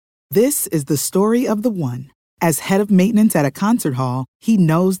This is the story of the one. As head of maintenance at a concert hall, he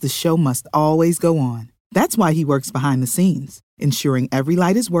knows the show must always go on. That's why he works behind the scenes, ensuring every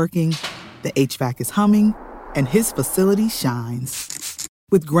light is working, the HVAC is humming, and his facility shines.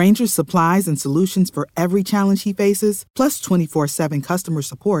 With Grainger's supplies and solutions for every challenge he faces, plus 24/7 customer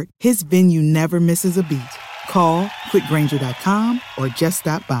support, his venue never misses a beat. Call quickgrainger.com or just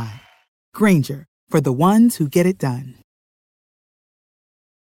stop by. Grainger, for the ones who get it done.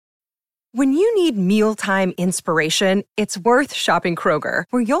 When you need mealtime inspiration, it's worth shopping Kroger,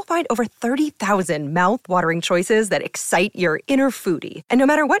 where you'll find over 30,000 mouth-watering choices that excite your inner foodie. And no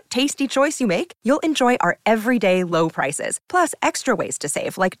matter what tasty choice you make, you'll enjoy our everyday low prices, plus extra ways to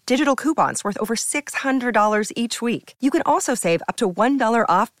save, like digital coupons worth over $600 each week. You can also save up to $1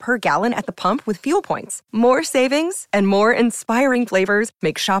 off per gallon at the pump with fuel points. More savings and more inspiring flavors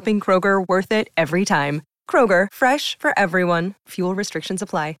make shopping Kroger worth it every time. Kroger, fresh for everyone. Fuel restrictions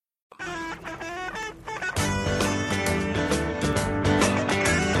apply.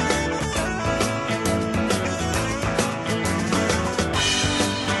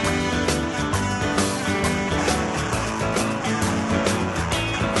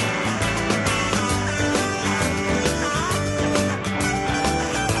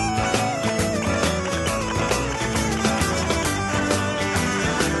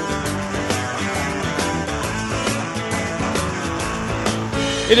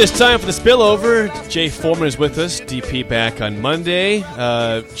 It is time for the Spillover. Jay Foreman is with us. DP back on Monday.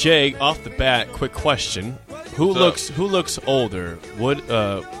 Jay, off the bat, quick question: Who looks older,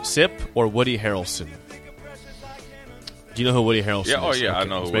 Sip or Woody Harrelson? Do you know who Woody Harrelson is? Yeah, Okay. I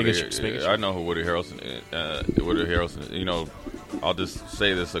know who I know who Woody Harrelson is. Woody Harrelson. You know, I'll just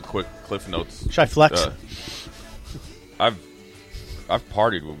say this: a quick Cliff Notes. Should I flex? I've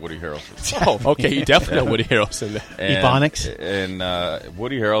partied with Woody Harrelson. Oh, okay. You definitely know Woody Harrelson. Ebonics. And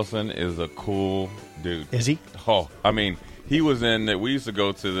Woody Harrelson is a cool dude. Is he? Oh, I mean, he was in – we used to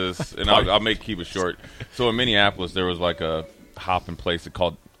go to this – and I'll keep it short. So in Minneapolis, there was like a hopping place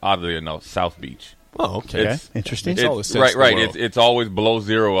called, oddly enough, South Beach. Oh, okay. Interesting. Right. It's always below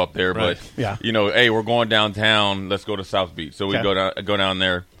zero up there. Right. But, yeah. You know, hey, we're going downtown. Let's go to South Beach. So we go down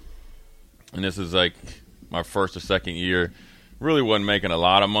there. And this is like my first or second year. Really wasn't making a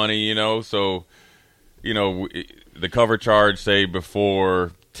lot of money, you know. So, you know, the cover charge, say,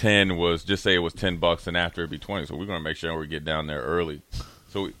 before 10 was, just say it was $10, and after it'd be 20. So we're going to make sure we get down there early.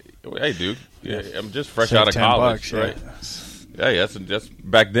 So, hey, dude, I'm just fresh out of college, right? Hey, that's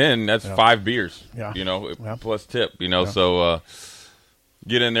back then. That's 5 beers, you know, plus tip, you know. So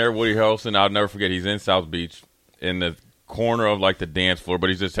get in there, Woody Harrelson. I'll never forget. He's in South Beach in the corner of like the dance floor,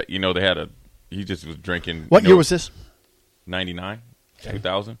 but he's just, you know, he just was drinking. What year was this? 99,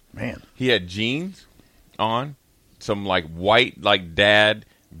 2000. Man, he had jeans on, some like white, like dad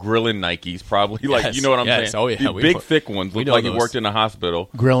grilling Nikes, probably like you know what I'm saying. Oh yeah, these big thick ones. Looked like he worked in a hospital.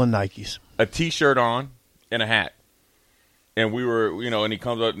 Grilling Nikes, a T-shirt on, and a hat. And we were, you know, and he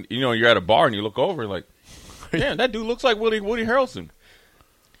comes up. You know, you're at a bar and you look over like, damn, that dude looks like Woody Harrelson.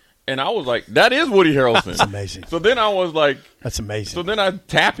 And I was like, that is Woody Harrelson. That's amazing. So then I was like, that's amazing. So then I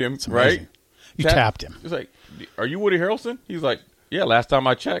tap him, right? You tapped him. He's like, are you Woody Harrelson? He's like, yeah, last time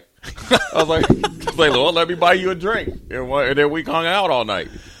I checked. I was like, well, let me buy you a drink. And then we hung out all night.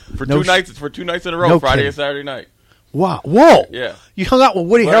 For two nights in a row, Friday and Saturday night. Wow. Whoa. Yeah. You hung out with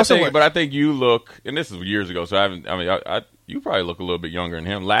Woody Harrelson? But I think you look, and this is years ago, so you probably look a little bit younger than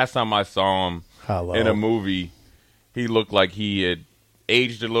him. Last time I saw him in a movie, he looked like he had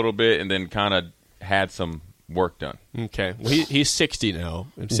aged a little bit and then kind of had some work done. Okay. Well, he's 60 now.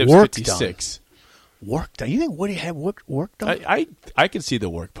 And Sip's Work 56. Done. Work done. You think Woody had work done? I can see the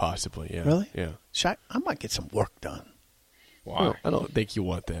work possibly, yeah. Really? Yeah. I might get some work done. Why? I don't think you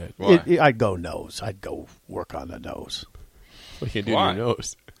want that. Why? I'd go nose. I'd go work on the nose. What can you do to your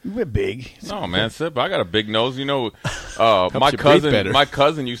nose? We're big. No, man, Sip, I got a big nose. You know, my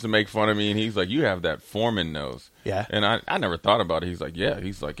cousin used to make fun of me, and he's like, you have that Foreman nose. Yeah. And I never thought about it. He's like, yeah.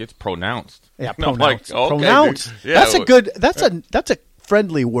 He's like, it's pronounced. Yeah, and pronounced. I'm like, okay, pronounced. Yeah, that's a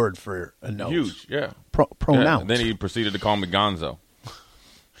friendly word for a nose. Huge, yeah. Pronounced. Yeah, and then he proceeded to call me Gonzo.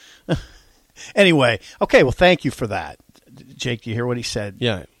 Anyway, okay, well, thank you for that. Jake, do you hear what he said?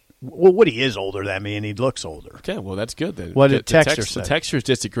 Yeah. Well, Woody is older than me, and he looks older. Okay, well, that's good then. What did Texter say? The Texters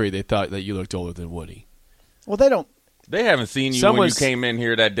disagree. They thought that you looked older than Woody. Well, they don't. They haven't seen you when you came in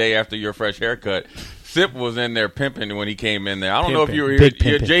here that day after your fresh haircut. Sip was in there pimping when he came in there. I don't know if you were here.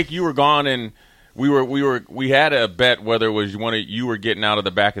 Yeah, Jake, you were gone, and we had a bet whether it was you were getting out of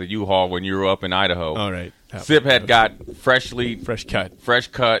the back of the U-Haul when you were up in Idaho. All right. Sip had got fresh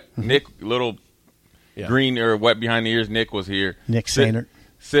cut. Nick, little green or wet behind the ears. Nick was here. Nick Sainert.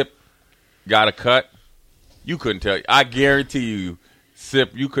 Sip got a cut, you couldn't tell. I guarantee you,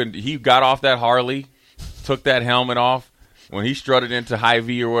 Sip, you couldn't. He got off that Harley, took that helmet off. When he strutted into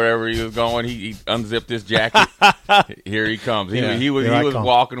Hy-Vee or wherever he was going, he unzipped his jacket. Here he comes. He was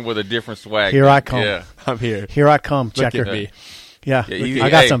walking with a different swag. Here I come. Yeah, I'm here. Here I come, Look Checker. at me. Yeah, I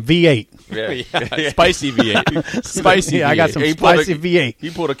got some V8. Yeah. Spicy V8. Spicy V8. I got some spicy V8. He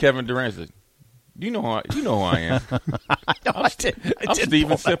pulled a Kevin Durant and said, You know who I am. I didn't I'm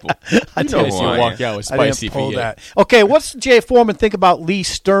Steven Sipple. I You know didn't who I walk am. out with I didn't spicy pull V8. that. Okay, what's Jay Foreman think about Lee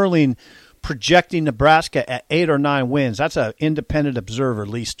Sterling projecting Nebraska at 8 or 9 wins? That's an independent observer,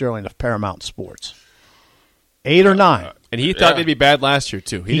 Lee Sterling of Paramount Sports. 8 or 9. And he thought they'd be bad last year,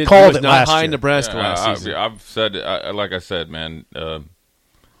 too. He called was it not last high year. in Nebraska last season. I've said, like I said, man,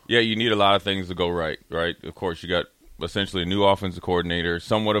 you need a lot of things to go right? Of course, you got essentially a new offensive coordinator,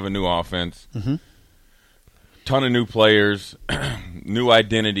 somewhat of a new offense, ton of new players, new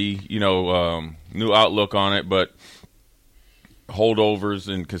identity, new outlook on it, but holdovers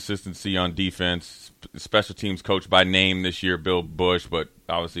and consistency on defense. Special teams coach by name this year, Bill Bush, but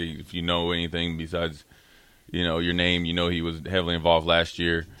obviously if you know anything besides, your name, he was heavily involved last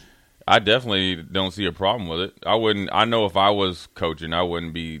year. I definitely don't see a problem with it. I know if I was coaching, I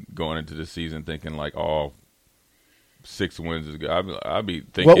wouldn't be going into the season thinking like, 6 wins is good. I'd be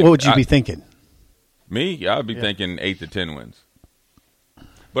thinking. What would you be thinking? Me? I'd be thinking 8 to 10 wins.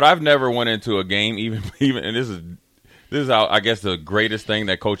 But I've never went into a game, even, and this is how, I guess, the greatest thing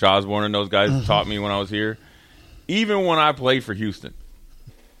that Coach Osborne and those guys taught me when I was here. Even when I played for Houston,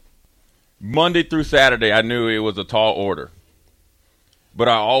 Monday through Saturday, I knew it was a tall order. But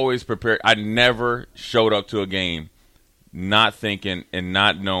I always prepared. I never showed up to a game not thinking and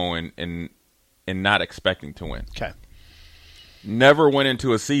not knowing and not expecting to win. Okay. Never went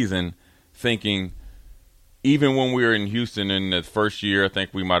into a season thinking, even when we were in Houston in the first year, I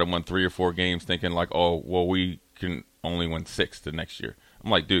think we might have won 3 or 4 games thinking like, we can only win 6 the next year.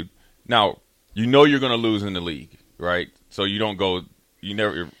 I'm like, dude, now you're going to lose in the league, right? So you don't go –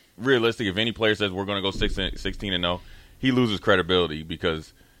 realistic, if any player says we're going to go 16-0, he loses credibility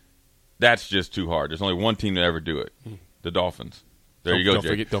because that's just too hard. There's only one team to ever do it, the Dolphins. There you go,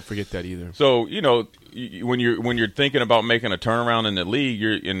 Jake. Don't forget that either. So when you're thinking about making a turnaround in the league,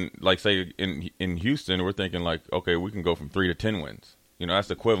 you're in, like, say in Houston, we're thinking like, okay, we can go from 3 to 10 wins.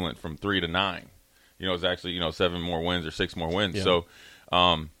 That's equivalent from 3 to 9. It's actually 7 more wins or 6 more wins. Yeah. So,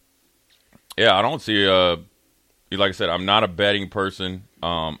 I don't see like I said, I'm not a betting person.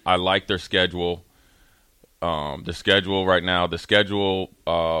 I like their schedule. The schedule right now,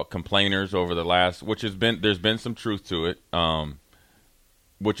 complainers over the last, there's been some truth to it,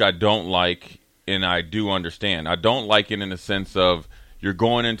 which I don't like, and I do understand. I don't like it in the sense of you're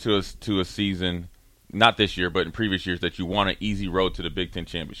going into a season, not this year, but in previous years, that you want an easy road to the Big Ten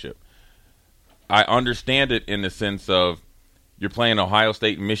championship. I understand it in the sense of you're playing Ohio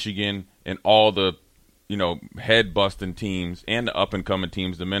State, Michigan, and all the head-busting teams and the up-and-coming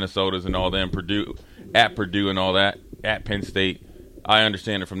teams, the Minnesotas and all them, Purdue and all that, at Penn State. I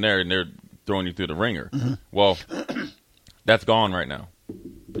understand it from there, and they're throwing you through the ringer. Mm-hmm. Well, that's gone right now.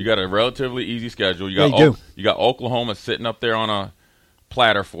 You got a relatively easy schedule. You got Oklahoma sitting up there on a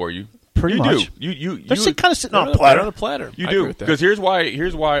platter for you. Pretty much. They're kind of sitting on a platter. You do, because here's why.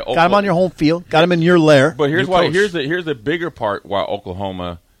 Oklahoma, got them on your home field. Got them in your lair. But here's why. Here's the bigger part why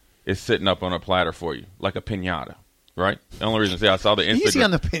Oklahoma is sitting up on a platter for you, like a piñata, right? The only reason I saw the Instagram. Easy on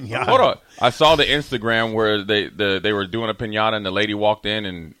the piñata. Hold on. I saw the Instagram where they were doing a piñata and the lady walked in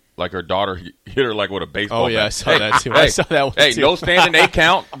and like her daughter hit her like with a baseball bat. I saw that too. I saw that one too. No standing 8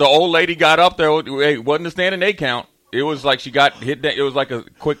 count. The old lady got up there. Hey, wasn't a standing 8 count. It was like she got hit. It was like a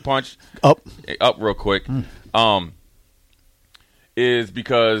quick punch. Up real quick. Is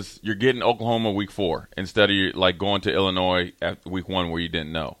because you're getting Oklahoma week 4 instead of like going to Illinois at week 1 where you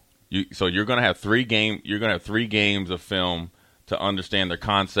didn't know. So you're going to have 3 games. You're going to have 3 games of film to understand their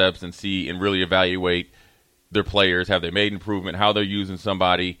concepts and see and really evaluate their players. Have they made improvement? How they're using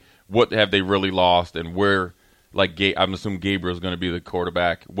somebody? What have they really lost? And where, like, I'm assuming Gabriel's going to be the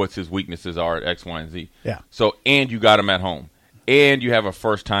quarterback. What's his weaknesses are at X, Y, and Z. Yeah. So, and you got him at home, and you have a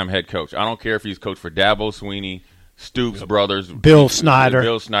first-time head coach. I don't care if he's coached for Dabo Swinney, Stoops brothers, Bill Snyder.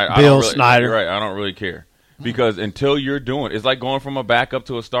 You're right. I don't really care. Because until you're doing it, it's like going from a backup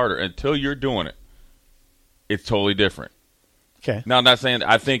to a starter. Until you're doing it, it's totally different. Okay. Now, I'm not saying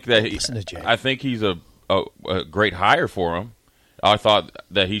I think that I think he's a great hire for him. I thought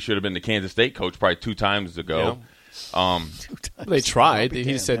that he should have been the Kansas State coach probably 2 times ago. Yeah. They tried.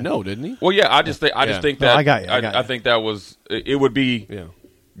 He said no, didn't he? Well, yeah. I just think that no, I got you. I think that was it. Would be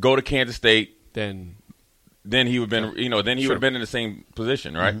go to Kansas State, then he would have been then he would have been in the same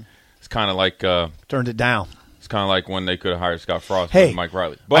position, right? Mm-hmm. It's kind of like turned it down. It's kind of like when they could have hired Scott Frost Hey, and Mike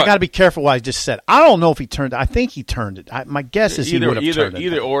Riley. But I got to be careful what I just said. I don't know if he turned it. I think he turned it. My guess is he would have turned it.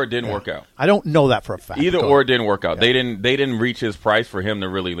 Either or it didn't work out. I don't know that for a fact. Either or it didn't work out. They didn't reach his price for him to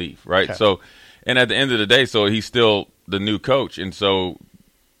really leave, right? Okay. So, and at the end of the day, so he's still the new coach, and so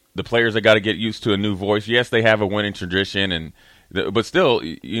the players have got to get used to a new voice. Yes, they have a winning tradition, but still,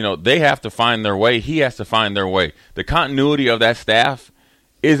 they have to find their way. He has to find their way. The continuity of that staff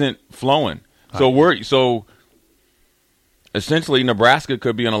isn't flowing. So essentially, Nebraska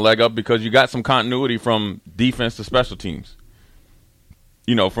could be on a leg up because you got some continuity from defense to special teams.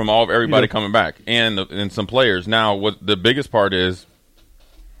 From everybody coming back and some players. Now, what the biggest part is,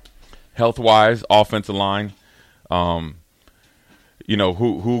 health-wise, offensive line. Who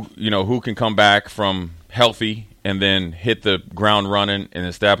can come back from healthy and then hit the ground running and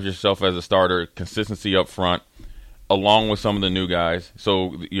establish yourself as a starter, consistency up front, along with some of the new guys.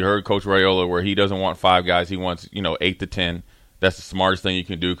 So you heard Coach Raiola where he doesn't want 5 guys, he wants 8 to 10. That's the smartest thing you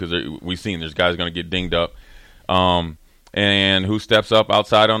can do because we've seen there's guys going to get dinged up. And who steps up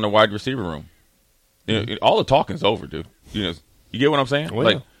outside on the wide receiver room? All the talking's over, dude. You get what I'm saying?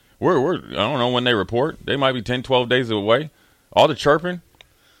 Well, yeah. We're I don't know when they report. They might be 10, 12 days away. All the chirping,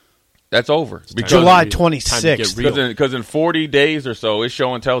 that's over. July 26th. Because in 40 days or so, it's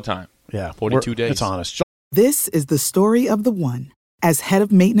show and tell time. Yeah, 42 days. It's honest. This is the story of the one. As head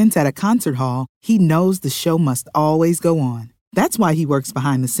of maintenance at a concert hall, he knows the show must always go on. That's why he works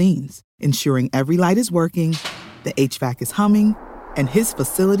behind the scenes, ensuring every light is working, the HVAC is humming, and his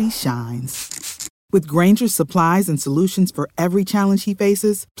facility shines. With Grainger's supplies and solutions for every challenge he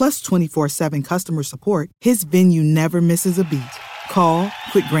faces, plus 24/7 customer support, his venue never misses a beat. Call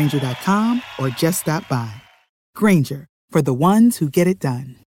quickgrainger.com or just stop by. Grainger, for the ones who get it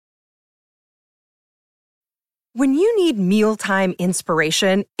done. When you need mealtime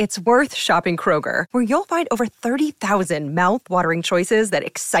inspiration, it's worth shopping Kroger, where you'll find over 30,000 mouth-watering choices that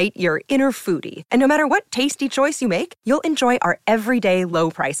excite your inner foodie. And no matter what tasty choice you make, you'll enjoy our everyday low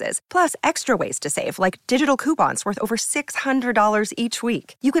prices, plus extra ways to save, like digital coupons worth over $600 each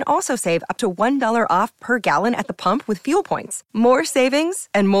week. You can also save up to $1 off per gallon at the pump with fuel points. More savings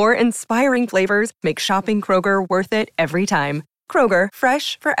and more inspiring flavors make shopping Kroger worth it every time. Kroger,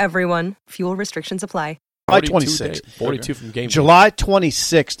 fresh for everyone. Fuel restrictions apply. July 26th. 42 from game. July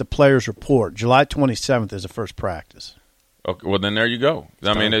 26th, the players report. July 27th is the first practice. Okay, well then there you go.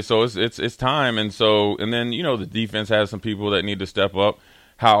 I mean, so it's time, and then the defense has some people that need to step up.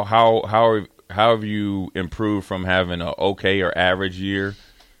 How have you improved from having an okay or average year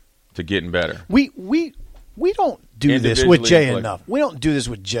to getting better? We don't do this with Jay enough. We don't do this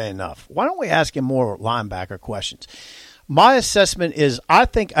with Jay enough. Why don't we ask him more linebacker questions? My assessment is I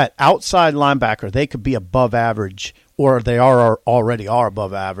think at outside linebacker they could be above average, or they already are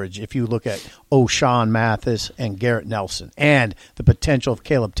above average if you look at O'Shawn Mathis and Garrett Nelson and the potential of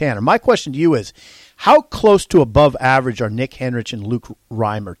Caleb Tanner. My question to you is, how close to above average are Nick Henrich and Luke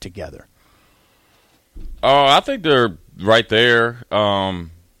Reimer together? I think they're right there.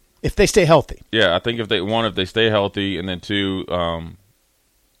 If they stay healthy. Yeah, I think if they stay healthy, and then 2,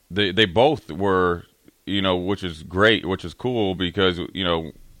 they both were – which is great, which is cool because,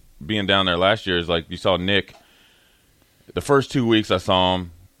 being down there last year is like you saw Nick. The first 2 weeks I saw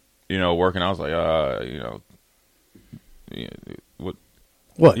him, working. I was like,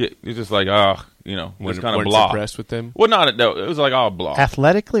 what? Yeah, he's just like, was kind of blah. Impressed with them? Well, it was like blah.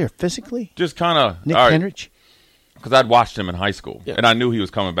 Athletically or physically? Just kind of Nick Henrich. Because I'd watched him in high school, and I knew he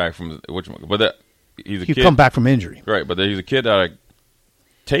was coming back from he's a kid. He'd come back from injury, right? But he's a kid that I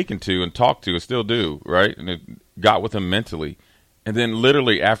taken to and talked to and still do, right? And it got with him mentally. And then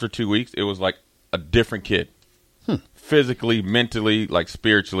literally after 2 weeks, it was like a different kid. Physically, mentally, like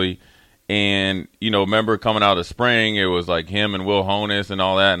spiritually. And, remember coming out of spring, it was like him and Will Honus and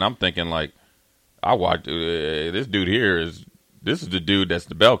all that. And I'm thinking like, I watched this dude here this is the dude that's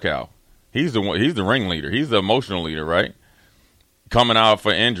the bell cow. He's the ringleader. He's the emotional leader, right? Coming out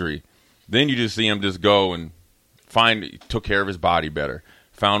for injury. Then you just see him just go and took care of his body better.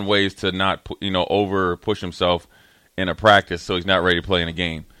 Found ways to not, over push himself in a practice so he's not ready to play in a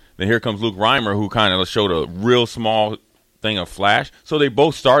game. Then here comes Luke Reimer, who kind of showed a real small thing of flash. So they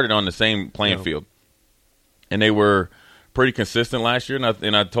both started on the same playing field. And they were pretty consistent last year.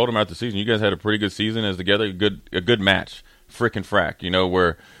 And I told him after the season, you guys had a pretty good season as together, a good match. Frickin' frack,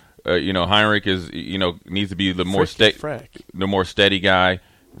 where, Heinrich is, needs to be the more steady guy.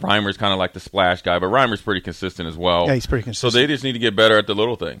 Reimer's kind of like the splash guy, but Reimer's pretty consistent as well. Yeah, he's pretty consistent. So they just need to get better at the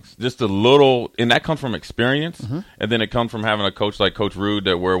little things. Just a little, and that comes from experience, and then it comes from having a coach like Coach Rude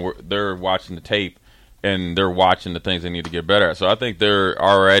where they're watching the tape and they're watching the things they need to get better at. So I think they're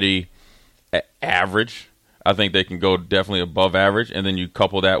already average. I think they can go definitely above average, and then you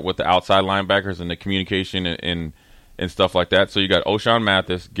couple that with the outside linebackers and the communication and stuff like that. So you got O'Shawn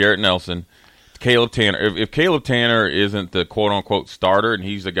Mathis, Garrett Nelson, Caleb Tanner. If Caleb Tanner isn't the quote-unquote starter, and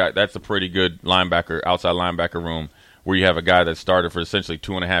he's the guy, that's a pretty good linebacker, outside linebacker room, where you have a guy that started for essentially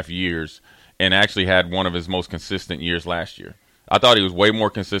 2.5 years and actually had one of his most consistent years last year. I thought he was way more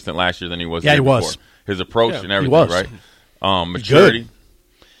consistent last year than he was the year before. Was. His approach and everything, was. Right? Maturity.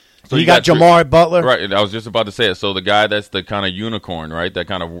 So you got Jamari Butler. Right, I was just about to say it. So the guy that's the kind of unicorn, right, that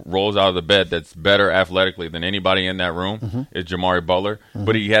kind of rolls out of the bed, that's better athletically than anybody in that room is Jamari Butler.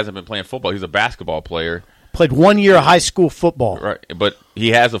 But he hasn't been playing football. He's a basketball player. Played 1 year of high school football. Right, but he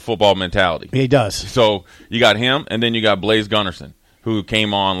has a football mentality. He does. So you got him, and then you got Blaze Gunnerson, who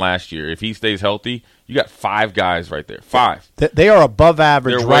came on last year. If he stays healthy, you got 5 guys right there. 5. They are above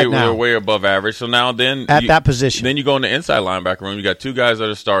average right now. They're way above average. So now then at that position. Then you go in the inside linebacker room. You got 2 guys that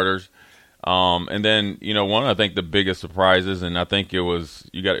are starters. And then, one, I think the biggest surprises, and I think it was,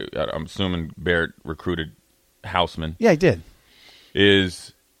 I'm assuming Barrett recruited Houseman. Yeah, he did.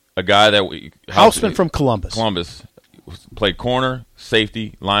 Is a guy that Houseman from Columbus. Columbus played corner,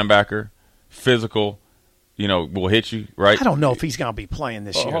 safety, linebacker, physical, will hit you, right? I don't know if he's going to be playing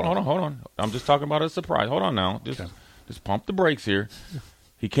this year. Hold on. I'm just talking about a surprise. Hold on now. Just pump the brakes here.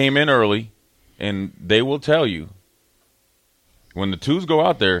 He came in early, and they will tell you when the twos go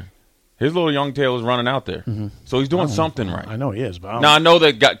out there, his little young tail is running out there. So he's doing something right. I know he is. But now, I know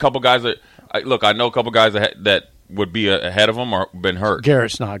that got a couple guys I know a couple guys that would be ahead of him or been hurt.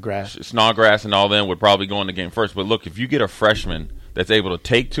 Garrett Snodgrass and all them would probably go in the game first. But look, if you get a freshman that's able to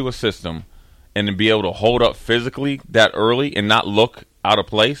take to a system and then be able to hold up physically that early and not look out of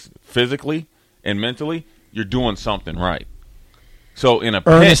place physically and mentally, you're doing something right. So in a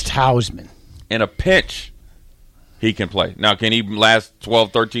Ernest Houseman. In a pinch, he can play. Now, can he last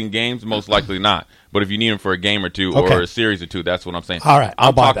 12, 13 games? Most likely not. But if you need him for a game or two or a series or two, that's what I'm saying. All right,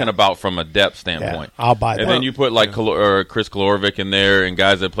 I'm talking about from a depth standpoint. Yeah, I'll buy that. And then you put like Chris Kalorovic in there and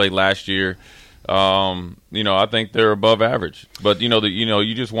guys that played last year. I think they're above average. But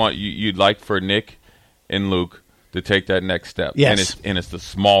you just want you'd like for Nick and Luke to take that next step. Yes. And it's the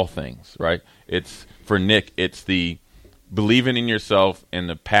small things, right? It's for Nick. It's the believing in yourself and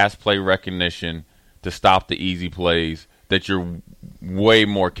the pass play recognition to stop the easy plays that you're way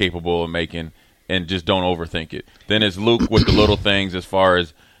more capable of making, and just don't overthink it. Then it's Luke with the little things as far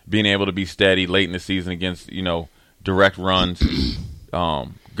as being able to be steady late in the season against, direct runs,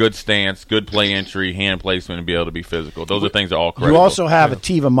 good stance, good play entry, hand placement, and be able to be physical. Those are things that are all critical. You also have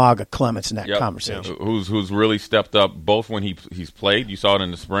Ativa Maga Clements in that conversation. Who's really stepped up both when he's played. You saw it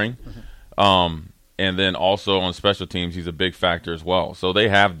in the spring. And then also on special teams, he's a big factor as well. So they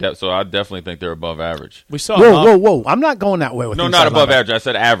have depth. So I definitely think they're above average. We saw. Whoa! I'm not going that way with. No, not above average. I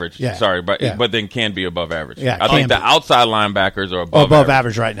said average. Yeah. Sorry, but then can be above average. Yeah, I think the outside linebackers are above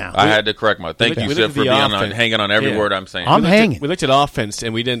average right now. I had to correct my. Thank you, Sid, for hanging on every word I'm saying. I'm hanging. We looked at offense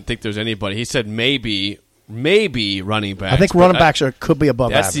and we didn't think there was anybody. He said maybe running backs. I think running backs could be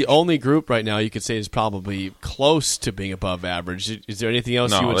above average. That's the only group right now you could say is probably close to being above average. Is there anything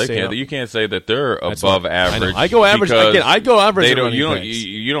else you would say? No, you can't say that they're above average. I go average. Again, I go average.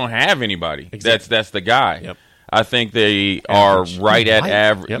 You don't have anybody. Exactly. That's the guy. Yep. I think they are right at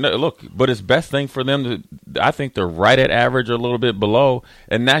average. Yep. No, look, but it's best thing for them to. I think they're right at average or a little bit below,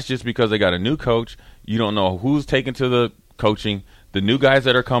 and that's just because they got a new coach. You don't know who's taking to the coaching, the new guys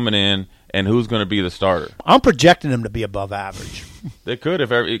that are coming in, and who's going to be the starter. I'm projecting them to be above average. They could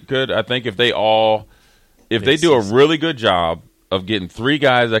I think if they do a really good job of getting 3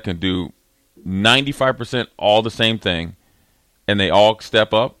 guys that can do 95% all the same thing, and they all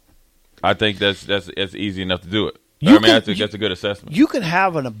step up, I think that's easy enough to do it. That's a good assessment. You can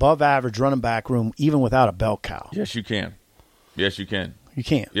have an above average running back room even without a bell cow. Yes, you can. You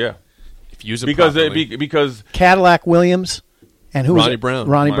can. Yeah. If you use it because Cadillac Williams. And who Ronnie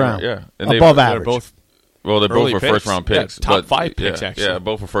Brown. Yeah. And above average. They're both were first-round picks. Top 5 picks, actually. Yeah,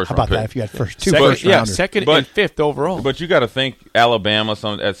 both were first-round picks. How about that if you had two first-rounders? Yeah, second and fifth overall. But you got to think Alabama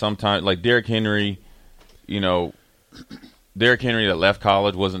at some time, like Derrick Henry, Derrick Henry that left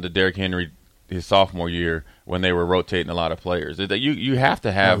college wasn't the Derrick Henry his sophomore year when they were rotating a lot of players. You have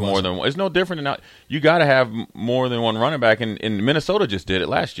to have more than one. It's no different than you got to have more than one running back, and Minnesota just did it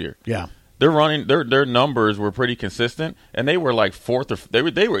last year. Yeah. They're running. Their numbers were pretty consistent, and they were like fourth or they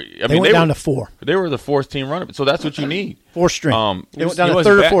were. They went down to 4. They were the 4th team running. So that's what you need. 4th string. They went down to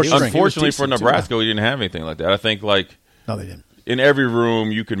 3rd or 4th string. Unfortunately for Nebraska, we didn't have anything like that. I think no, they didn't. In every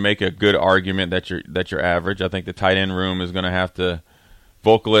room, you could make a good argument that you're average. I think the tight end room is going to have to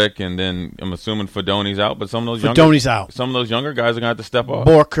Volklick, and then I'm assuming Fedoni's out. But some of those younger guys are gonna have to step up.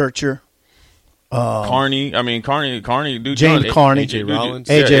 Borkircher. Carney, dude. James Carney. AJ Rollins.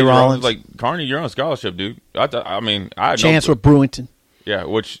 AJ Rollins. Like, Carney, you're on scholarship, dude. I Chancellor Brewington. Yeah,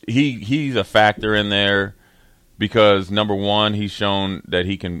 which he's a factor in there because, number one, he's shown that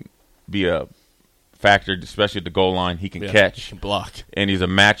he can be a factor, especially at the goal line. He can catch. He can block. And he's a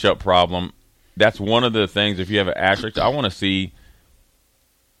matchup problem. That's one of the things, if you have an asterisk, I want to see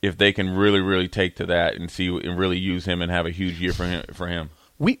if they can really, really take to that and really use him and have a huge year for him.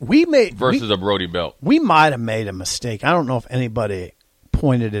 We made versus a Brody Belt. We might have made a mistake. I don't know if anybody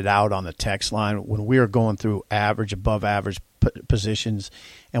pointed it out on the text line when we were going through average, above average positions,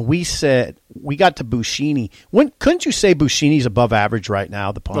 and we said we got to Buschini. Couldn't you say Buschini's above average right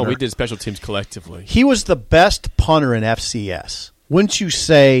now? The punter. No, we did special teams collectively. He was the best punter in FCS. Wouldn't you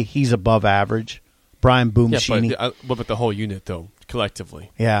say he's above average, Brian Buschini? Yeah, but what about the whole unit though, collectively?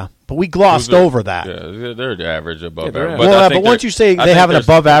 Yeah. But we glossed over that. Yeah, they're average, above average. But, but once you say they have an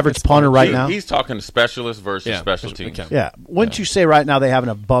above-average punter right now? He's talking specialist versus special teams. Yeah. Wouldn't you say right now they have an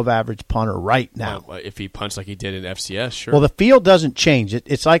above-average punter right now? Well, if he punched like he did in FCS, sure. Well, the field doesn't change.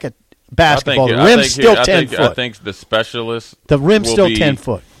 It's like a basketball. The rim's still 10 foot. I think the specialist the rim's still 10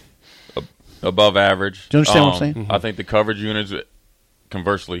 foot. Above average. Do you understand what I'm saying? I think the coverage units,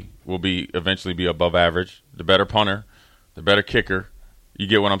 conversely, will eventually be above average. The better punter, the better kicker. You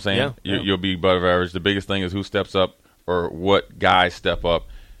get what I'm saying? Yeah. You'll be above average. The biggest thing is who steps up or what guys step up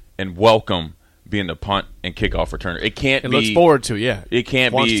and welcome being the punt and kickoff returner. It can't be. Looks forward to, yeah. It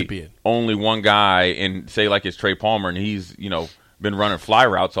can't be only one guy and say like it's Trey Palmer and he's, been running fly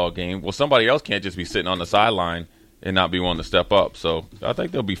routes all game. Well, somebody else can't just be sitting on the sideline and not be willing to step up. So I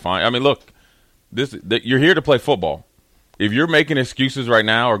think they'll be fine. I mean, look, you're here to play football. If you're making excuses right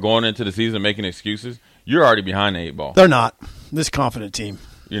now or going into the season making excuses, you're already behind the 8 ball. They're not. This confident team.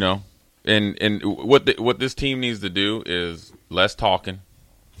 And what this team needs to do is less talking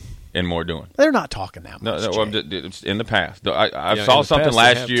and more doing. They're not talking that much. No, in the past. I saw something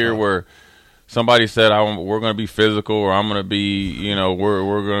last year where somebody said we're going to be physical or I'm going to be,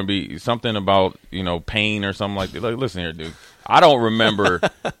 we're going to be something about, pain or something like that. Like, listen here, dude. I don't remember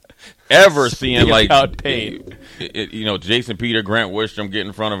ever seeing like pain. Jason Peter, Grant Wistrom get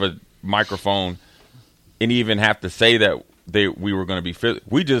in front of a microphone and even have to say that we were going to be fit.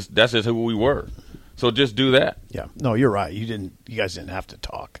 That's just who we were. So just do that. Yeah. No, you're right. You guys didn't have to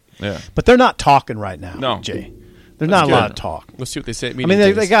talk. Yeah. But they're not talking right now, no. Jay. There's not a lot of talk. Let's see what they say at media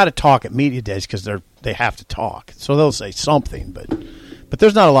days. They got to talk at media days because they have to talk. So they'll say something, but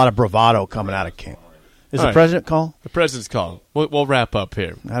there's not a lot of bravado coming out of camp. Is the president call? The president's call. We'll wrap up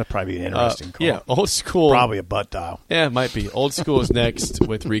here. That'd probably be an interesting call. Yeah, old school. Probably a butt dial. Yeah, it might be. Old school is next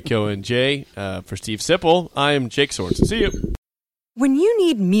with Rico and Jay. For Steve Sipple, I'm Jake Sorensen. See you. When you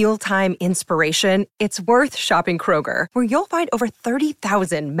need mealtime inspiration, it's worth shopping Kroger, where you'll find over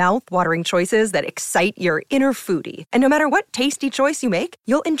 30,000 mouth-watering choices that excite your inner foodie. And no matter what tasty choice you make,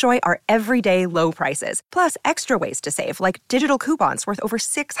 you'll enjoy our everyday low prices, plus extra ways to save, like digital coupons worth over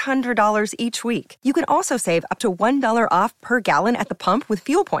 $600 each week. You can also save up to $1 off per gallon at the pump with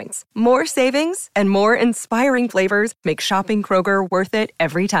fuel points. More savings and more inspiring flavors make shopping Kroger worth it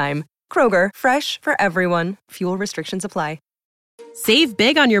every time. Kroger, fresh for everyone. Fuel restrictions apply. Save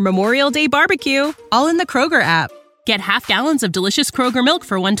big on your Memorial Day barbecue, all in the Kroger app. Get half gallons of delicious Kroger milk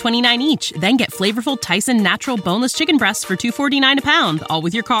for $1.29 each. Then get flavorful Tyson natural boneless chicken breasts for $2.49 a pound, all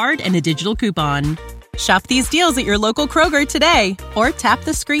with your card and a digital coupon. Shop these deals at your local Kroger today, or tap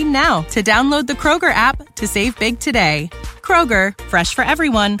the screen now to download the Kroger app to save big today. Kroger, fresh for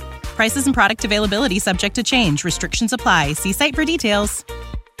everyone. Prices and product availability subject to change. Restrictions apply. See site for details.